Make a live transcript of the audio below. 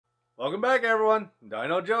Welcome back, everyone.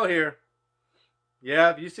 Dyno Joe here.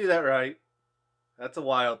 Yeah, you see that right. That's a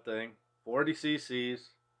Wild Thing. 40 cc's,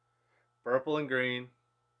 purple and green.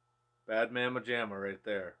 Bad Mama Jamma right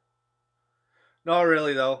there. No,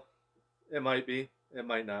 really though. It might be. It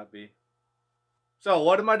might not be. So,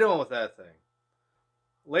 what am I doing with that thing?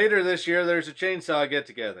 Later this year, there's a chainsaw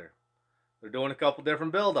get-together. They're doing a couple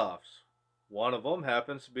different build-offs. One of them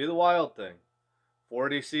happens to be the Wild Thing.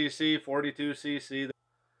 40 cc, 42 cc.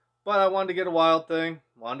 But I wanted to get a Wild Thing.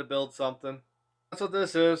 Wanted to build something. That's what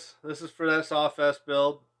this is. This is for that Sawfest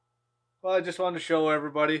build. Well, I just wanted to show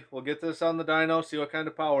everybody. We'll get this on the dyno, see what kind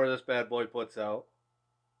of power this bad boy puts out.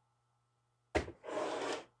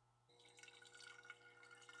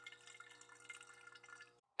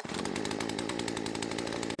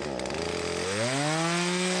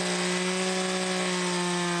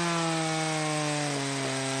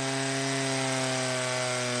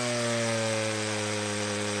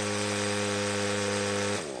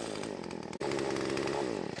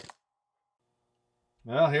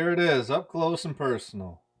 Well, here it is, up close and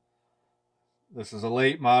personal. This is a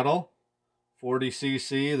late model, 40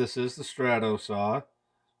 cc. This is the Strato saw.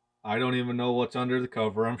 I don't even know what's under the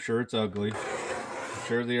cover. I'm sure it's ugly. I'm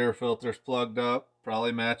sure the air filter's plugged up.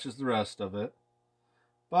 Probably matches the rest of it.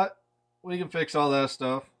 But we can fix all that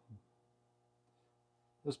stuff.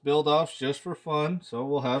 This build-off's just for fun, so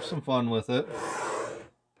we'll have some fun with it.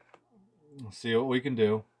 Let's see what we can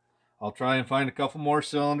do. I'll try and find a couple more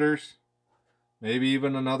cylinders. Maybe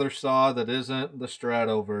even another saw that isn't the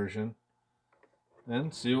Strato version.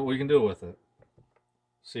 And see what we can do with it.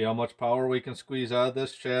 See how much power we can squeeze out of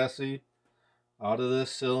this chassis, out of this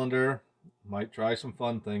cylinder. Might try some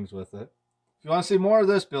fun things with it. If you want to see more of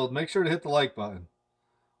this build, make sure to hit the like button.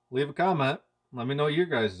 Leave a comment. Let me know your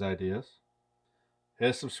guys' ideas.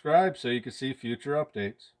 Hit subscribe so you can see future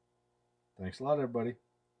updates. Thanks a lot, everybody.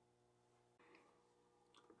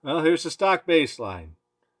 Well, here's the stock baseline.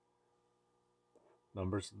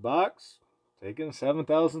 Numbers of the box, taking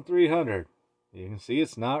 7,300. You can see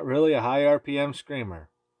it's not really a high RPM screamer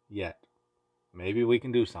yet. Maybe we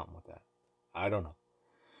can do something with that. I don't know.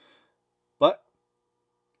 But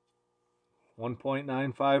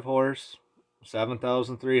 1.95 horse,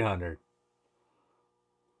 7,300.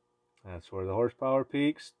 That's where the horsepower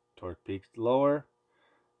peaks. Torque peaks lower.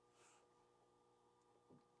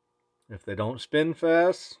 If they don't spin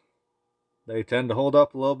fast, they tend to hold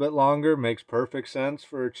up a little bit longer. Makes perfect sense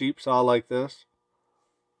for a cheap saw like this.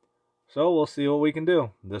 So we'll see what we can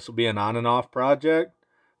do. This will be an on and off project.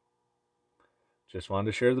 Just wanted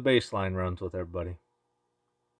to share the baseline runs with everybody.